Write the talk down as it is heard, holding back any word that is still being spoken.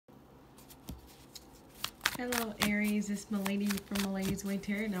Hello Aries, it's Maladys from Maladys Way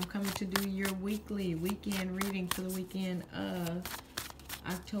Tarot, and I'm coming to do your weekly weekend reading for the weekend of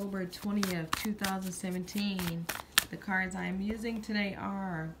October 20th, 2017. The cards I am using today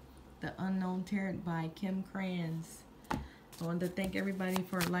are The Unknown Tarot by Kim Kranz. I want to thank everybody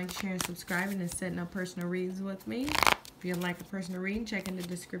for like, sharing, subscribing, and setting up personal readings with me. If you'd like a personal reading, check in the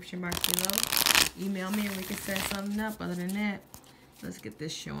description box below. Email me and we can set something up. Other than that, let's get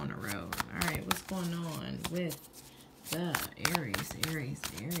this show on the road. All right, what's going on with the Aries? Aries.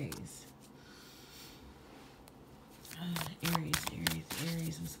 Aries,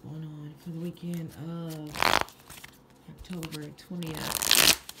 what's going on for the weekend of October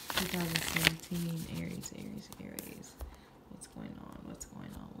 20th, 2017? Aries. What's going on?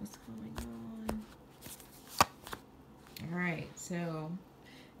 All right, so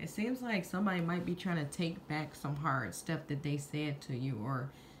it seems like somebody might be trying to take back some hard stuff that they said to you, or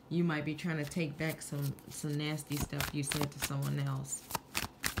you might be trying to take back some nasty stuff you said to someone else.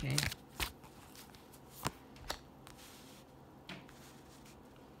 Okay.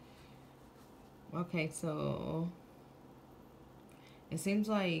 Okay, so it seems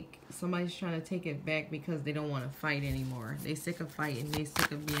like somebody's trying to take it back because they don't want to fight anymore. They're sick of fighting. They're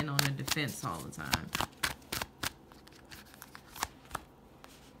sick of being on the defense all the time.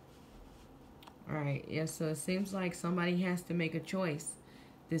 Alright, yeah, so it seems like somebody has to make a choice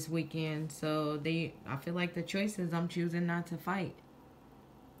this weekend. So I feel like the choice is I'm choosing not to fight.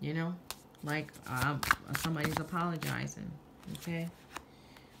 You know? Like, somebody's apologizing. Okay?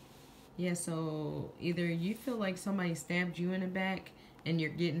 Yeah, so either you feel like somebody stabbed you in the back and you're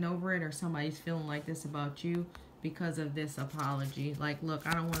getting over it, or somebody's feeling like this about you because of this apology. Like, look,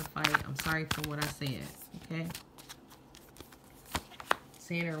 I don't want to fight. I'm sorry for what I said. Okay?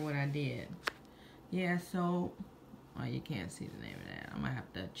 Saying or what I did. Yeah, so, well, you can't see the name of that. I might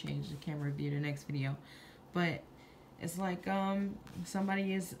have to change the camera view to the next video. But it's like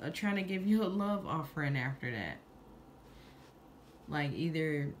somebody is trying to give you a love offering after that. Like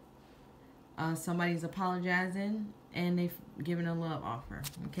either somebody's apologizing and they've given a love offer.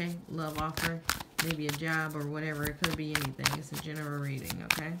 Okay? Love offer, maybe a job or whatever. It could be anything. It's a general reading,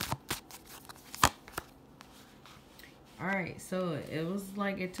 okay? Alright, so it was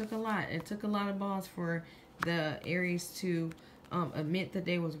like it took a lot. It took a lot of balls for the Aries to admit that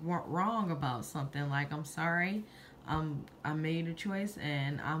they was wrong about something. Like, I'm sorry, I made a choice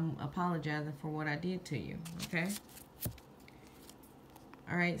and I'm apologizing for what I did to you. Okay?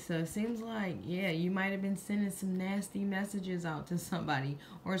 Alright, so it seems like, yeah, you might have been sending some nasty messages out to somebody,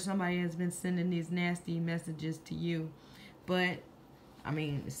 or somebody has been sending these nasty messages to you. But, I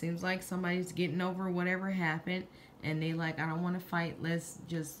mean, it seems like somebody's getting over whatever happened, and they like, I don't want to fight, let's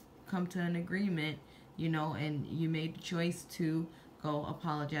just come to an agreement, you know, and you made the choice to go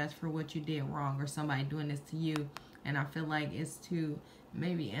apologize for what you did wrong, or somebody doing this to you. And I feel like it's to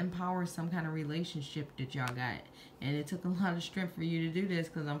maybe empower some kind of relationship that y'all got. And it took a lot of strength for you to do this,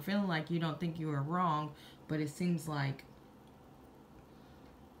 because I'm feeling like you don't think you were wrong, but it seems like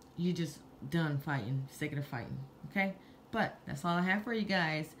you just done fighting, sick of the fighting. Okay? But that's all I have for you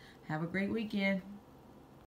guys. Have a great weekend.